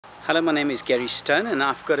Hello, my name is Gary Stone and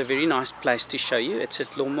I've got a very nice place to show you. It's at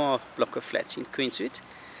Lormar block of flats in Queenswood.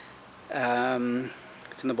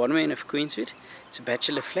 It's in the bottom end of Queenswood. It's a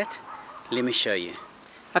bachelor flat. Let me show you.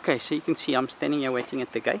 Okay, so you can see I'm standing here waiting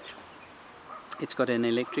at the gate. It's got an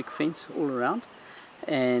electric fence all around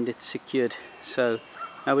and it's secured, so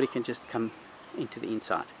nobody can just come into the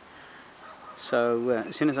inside. So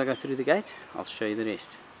as soon as I go through the gate, I'll show you the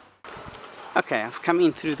rest. Okay, I've come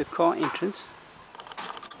in through the car entrance.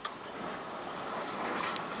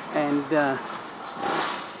 And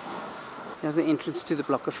here's the entrance to the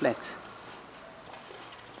block of flats.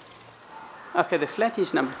 Okay, the flat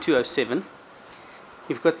is number 207.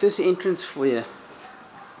 You've got this entrance foyer,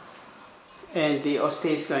 and there are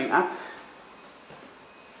stairs going up,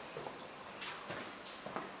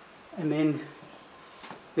 and then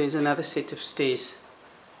there's another set of stairs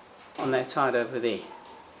on that side over there.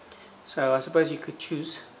 So I suppose you could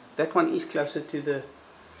choose. That one is closer to the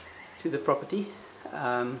property.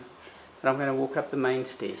 But I'm going to walk up the main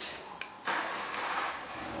stairs.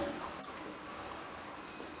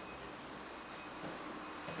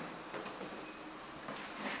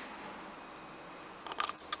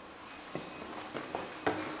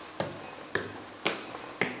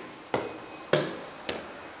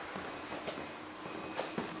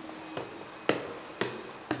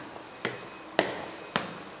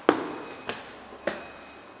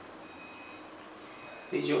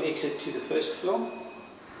 There's your exit to the first floor.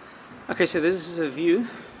 Okay, so this is a view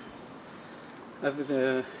over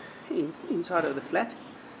the inside of the flat,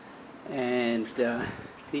 and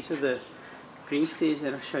these are the green stairs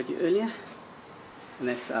that I showed you earlier, and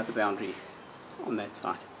that's the outer boundary on that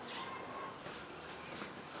side.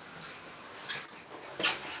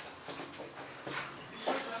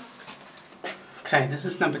 Okay, this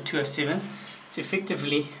is number 207. It's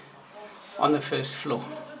effectively on the first floor.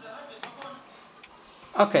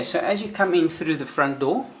 Okay, so as you come in through the front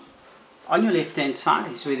door, on your left hand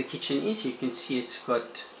side is where the kitchen is. You can see it's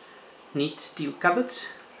got neat steel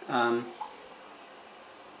cupboards. And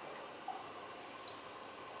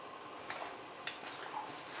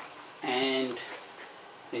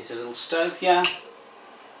there's a little stove here,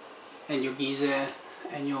 and your geyser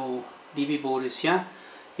and your DB board is here.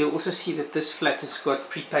 You'll also see that this flat has got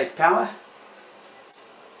prepaid power.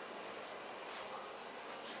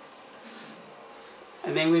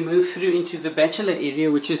 And then we move through into the bachelor area,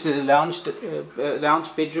 which is a lounge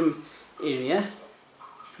bedroom area.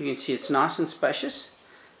 You can see it's nice and spacious.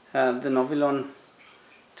 The Novilon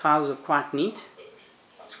tiles are quite neat.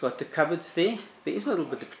 It's got the cupboards there. There is a little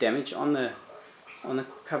bit of damage on the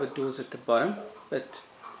cupboard doors at the bottom, but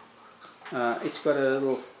it's got a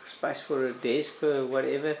little space for a desk or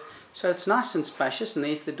whatever. So it's nice and spacious, and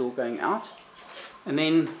there's the door going out. And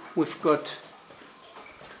then we've got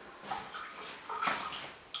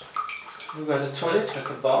a toilet with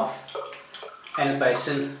a bath and a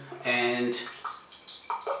basin, and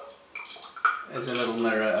there's a little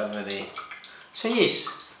mirror over there. So yes,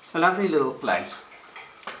 a lovely little place.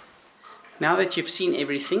 Now that you've seen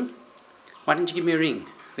everything, why don't you give me a ring?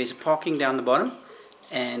 There's a parking down the bottom,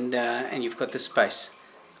 and you've got the space.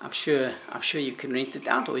 I'm sure you can rent it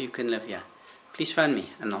out or you can live here. Please phone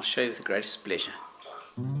me and I'll show you with the greatest pleasure.